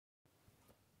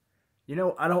You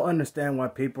know, I don't understand why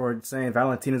people are saying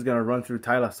Valentina's going to run through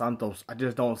Taila Santos. I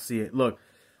just don't see it. Look,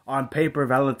 on paper,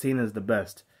 Valentina is the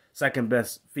best, second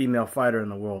best female fighter in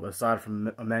the world, aside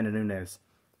from Amanda Nunes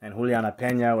and Juliana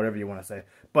Pena, whatever you want to say.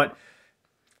 But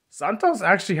Santos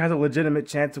actually has a legitimate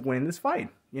chance of winning this fight.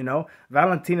 You know,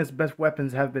 Valentina's best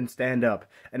weapons have been stand up.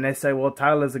 And they say, well,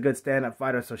 Taylor's a good stand up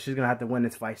fighter, so she's going to have to win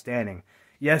this fight standing.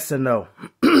 Yes and no.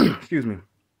 Excuse me.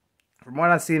 From what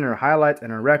I've seen in her highlights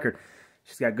and her record,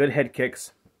 she's got good head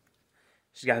kicks.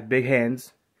 She's got big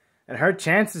hands. And her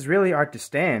chances really are to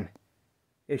stand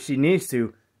if she needs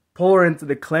to. Pull her into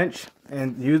the clinch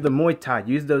and use the Muay Thai.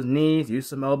 Use those knees, use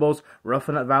some elbows,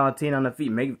 roughen up Valentina on the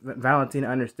feet. Make Valentina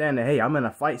understand that, hey, I'm in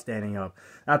a fight standing up.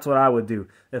 That's what I would do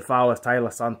if I was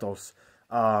Taila Santos.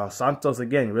 Santos,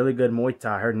 again, really good Muay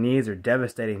Thai. Her knees are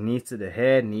devastating. Knees to the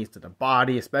head, knees to the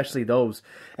body, especially those.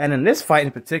 And in this fight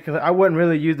in particular, I wouldn't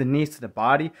really use the knees to the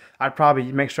body. I'd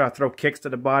probably make sure I throw kicks to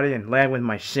the body and land with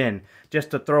my shin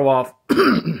just to throw off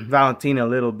Valentina a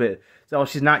little bit. So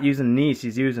she's not using knees,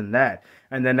 she's using that.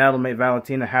 And then that'll make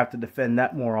Valentina have to defend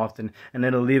that more often. And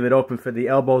it'll leave it open for the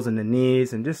elbows and the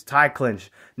knees and just tie clinch.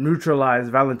 Neutralize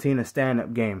Valentina's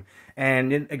stand-up game.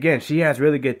 And again, she has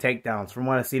really good takedowns from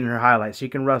what I've seen in her highlights. She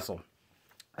can wrestle.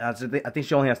 I think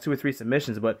she only has 2 or 3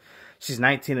 submissions, but she's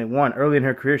 19-1. Early in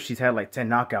her career, she's had like 10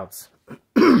 knockouts.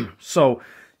 So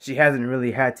she hasn't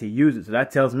really had to use it. So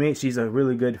that tells me she's a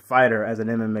really good fighter as an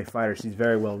MMA fighter. She's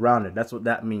very well-rounded. That's what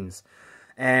that means.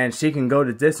 And she can go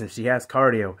the distance. She has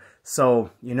cardio. So,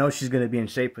 you know she's going to be in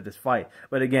shape for this fight.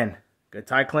 But again, good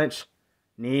tie clinch,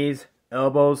 knees,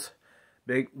 elbows.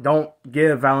 Don't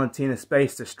give Valentina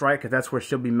space to strike because that's where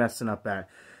she'll be messing up at.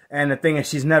 And the thing is,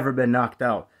 she's never been knocked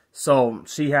out. So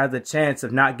she has a chance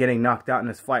of not getting knocked out in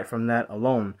this fight from that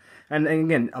alone. And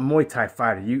again, a Muay Thai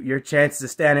fighter, your chances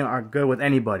of standing are good with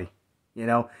anybody. You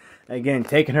know, again,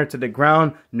 taking her to the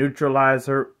ground, neutralize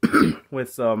her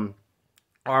with some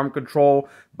arm control,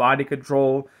 body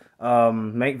control,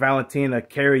 make Valentina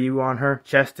carry you on her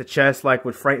chest to chest, like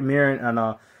with Frank Mir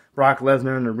and Brock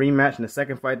Lesnar in the rematch in the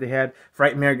second fight they had.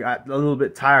 Frank Mir got a little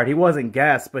bit tired. He wasn't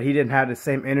gassed, but he didn't have the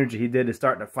same energy he did to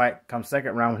start the fight come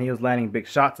second round when he was landing big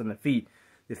shots on the feet.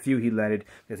 The few he landed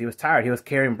because he was tired. He was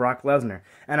carrying Brock Lesnar.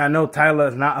 And I know Taila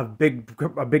is not a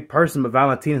big person, but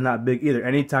Valentina's not big either.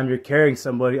 Anytime you're carrying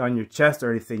somebody on your chest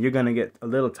or anything, you're going to get a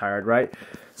little tired, right?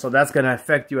 So that's going to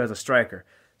affect you as a striker.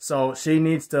 So she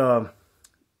needs to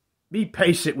be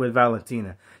patient with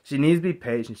Valentina. She needs to be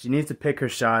patient. She needs to pick her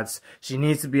shots. She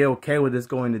needs to be okay with this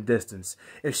going the distance.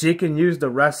 If she can use the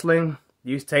wrestling,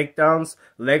 use takedowns,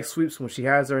 leg sweeps when she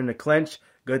has her in the clinch,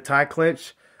 good tie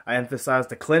clinch. I emphasize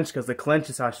the clinch because the clinch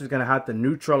is how she's going to have to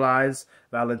neutralize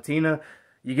Valentina.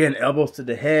 You're getting elbows to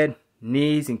the head,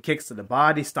 knees and kicks to the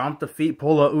body, stomp the feet,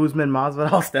 pull a Usman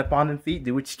Masvidal, step on the feet,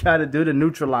 do what you got to do to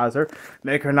neutralize her,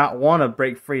 make her not want to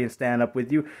break free and stand up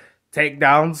with you.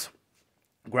 Takedowns,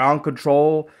 ground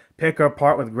control, pick her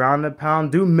apart with ground and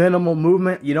pound, do minimal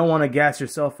movement. You don't want to gas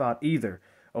yourself out either,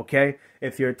 okay,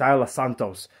 if you're Taila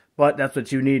Santos. But that's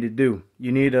what you need to do.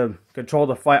 You need to control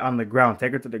the fight on the ground,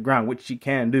 take her to the ground, which she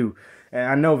can do. And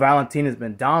I know Valentina's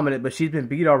been dominant, but she's been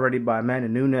beat already by Amanda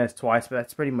Nunes twice, but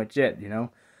that's pretty much it, you know.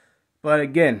 But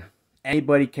again,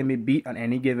 anybody can be beat on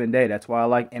any given day. That's why I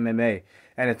like MMA.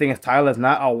 And the thing is, Taila's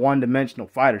not a one-dimensional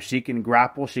fighter. She can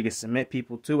grapple. She can submit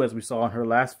people too, as we saw in her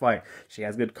last fight. She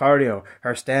has good cardio.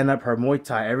 Her stand-up, her Muay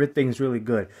Thai, everything's really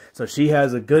good. So she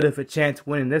has as good of a chance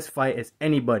winning this fight as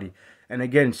anybody. And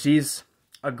again, she's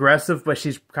aggressive, but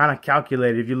she's kind of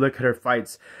calculated if you look at her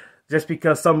fights. Just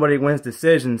because somebody wins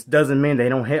decisions doesn't mean they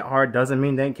don't hit hard, doesn't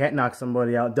mean they can't knock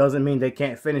somebody out, doesn't mean they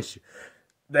can't finish you.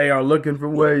 They are looking for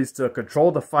ways to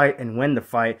control the fight and win the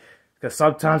fight. Because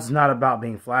sometimes it's not about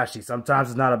being flashy. Sometimes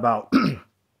it's not about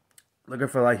looking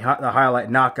for like the highlight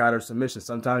knockout or submission.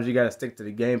 Sometimes you got to stick to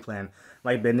the game plan.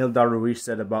 Like Benil Ruiz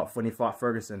said about when he fought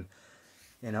Ferguson.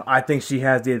 You know, I think she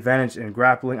has the advantage in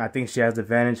grappling. I think she has the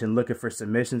advantage in looking for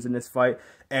submissions in this fight.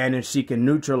 And if she can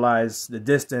neutralize the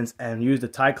distance and use the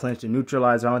tie clinch to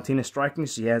neutralize Valentina's striking,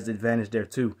 she has the advantage there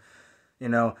too. You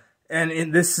know,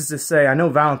 and this is to say, I know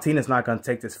Valentina's not going to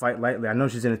take this fight lightly. I know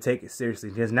she's going to take it seriously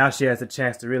because now she has a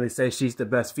chance to really say she's the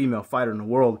best female fighter in the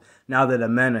world now that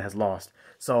Amanda has lost.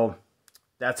 So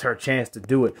that's her chance to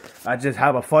do it. I just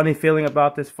have a funny feeling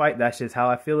about this fight. That's just how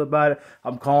I feel about it.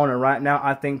 I'm calling it right now.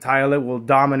 I think Taila will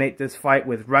dominate this fight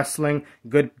with wrestling,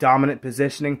 good dominant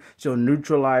positioning. She'll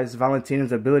neutralize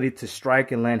Valentina's ability to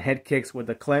strike and land head kicks with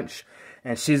a clinch.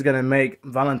 And she's going to make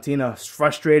Valentina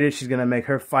frustrated. She's going to make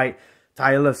her fight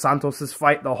Taila Santos'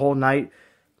 fight the whole night.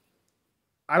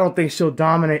 I don't think she'll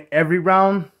dominate every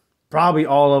round. Probably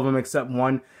all of them except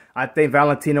one. I think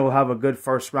Valentina will have a good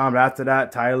first round. But after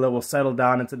that, Taila will settle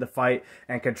down into the fight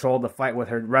and control the fight with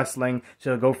her wrestling.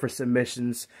 She'll go for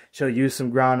submissions. She'll use some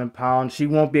ground and pound. She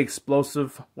won't be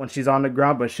explosive when she's on the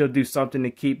ground, but she'll do something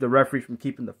to keep the referee from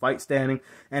keeping the fight standing.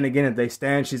 And again, if they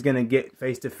stand, she's going to get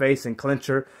face-to-face and clinch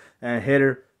her and hit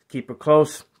her. Keep her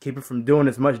close. Keep her from doing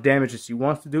as much damage as she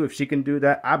wants to do. If she can do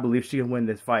that, I believe she can win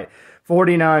this fight.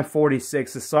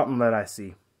 49-46 is something that I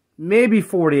see. Maybe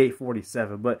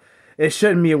 48-47, but it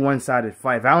shouldn't be a one-sided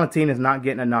fight. Valentina's not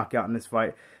getting a knockout in this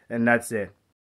fight, and that's it.